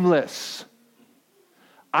 Blameless.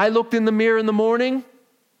 I looked in the mirror in the morning,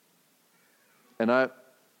 and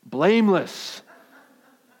blameless.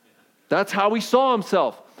 That's how he saw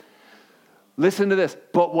himself. Listen to this.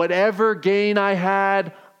 But whatever gain I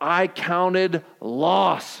had, I counted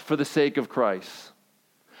loss for the sake of Christ.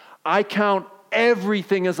 I count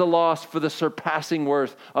everything as a loss for the surpassing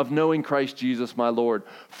worth of knowing Christ Jesus my Lord.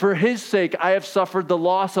 For his sake, I have suffered the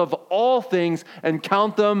loss of all things and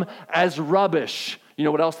count them as rubbish. You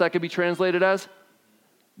know what else that could be translated as?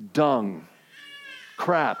 Dung.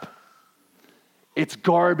 Crap. It's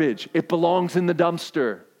garbage. It belongs in the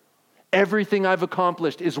dumpster. Everything I've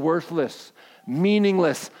accomplished is worthless,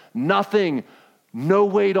 meaningless, nothing, no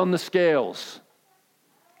weight on the scales.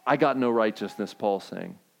 I got no righteousness, Paul's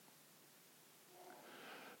saying.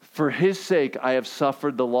 For his sake, I have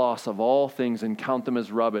suffered the loss of all things and count them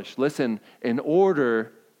as rubbish. Listen, in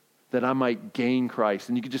order that I might gain Christ.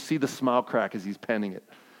 And you can just see the smile crack as he's penning it.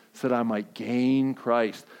 So that I might gain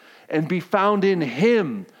Christ and be found in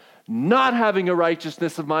him, not having a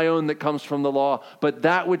righteousness of my own that comes from the law, but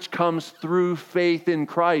that which comes through faith in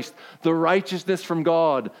Christ, the righteousness from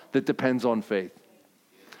God that depends on faith.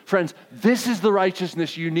 Friends, this is the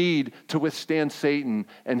righteousness you need to withstand Satan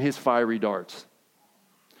and his fiery darts.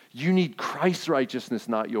 You need Christ's righteousness,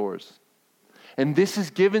 not yours. And this is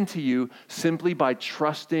given to you simply by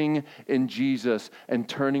trusting in Jesus and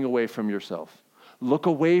turning away from yourself. Look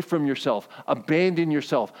away from yourself. Abandon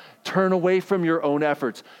yourself. Turn away from your own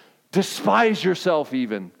efforts. Despise yourself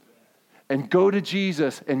even. And go to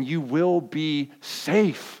Jesus and you will be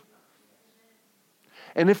safe.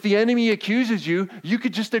 And if the enemy accuses you, you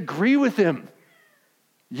could just agree with him.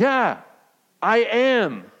 Yeah, I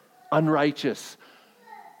am unrighteous.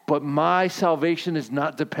 But my salvation is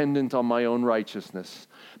not dependent on my own righteousness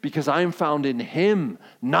because I am found in him,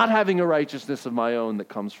 not having a righteousness of my own that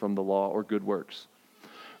comes from the law or good works.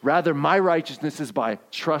 Rather, my righteousness is by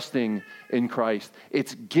trusting in Christ.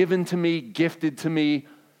 It's given to me, gifted to me.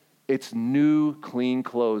 It's new, clean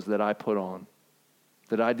clothes that I put on,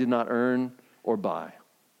 that I did not earn or buy.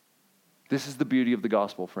 This is the beauty of the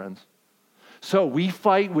gospel, friends. So we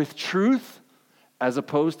fight with truth as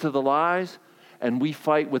opposed to the lies, and we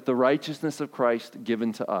fight with the righteousness of Christ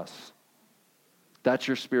given to us. That's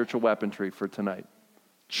your spiritual weaponry for tonight.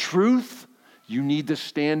 Truth, you need to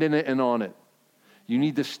stand in it and on it. You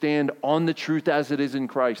need to stand on the truth as it is in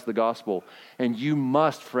Christ, the gospel. And you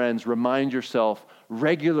must, friends, remind yourself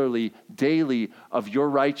regularly, daily, of your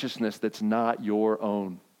righteousness that's not your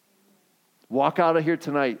own. Walk out of here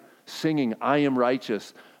tonight singing, I am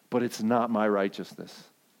righteous, but it's not my righteousness.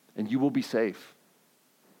 And you will be safe.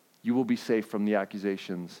 You will be safe from the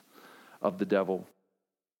accusations of the devil.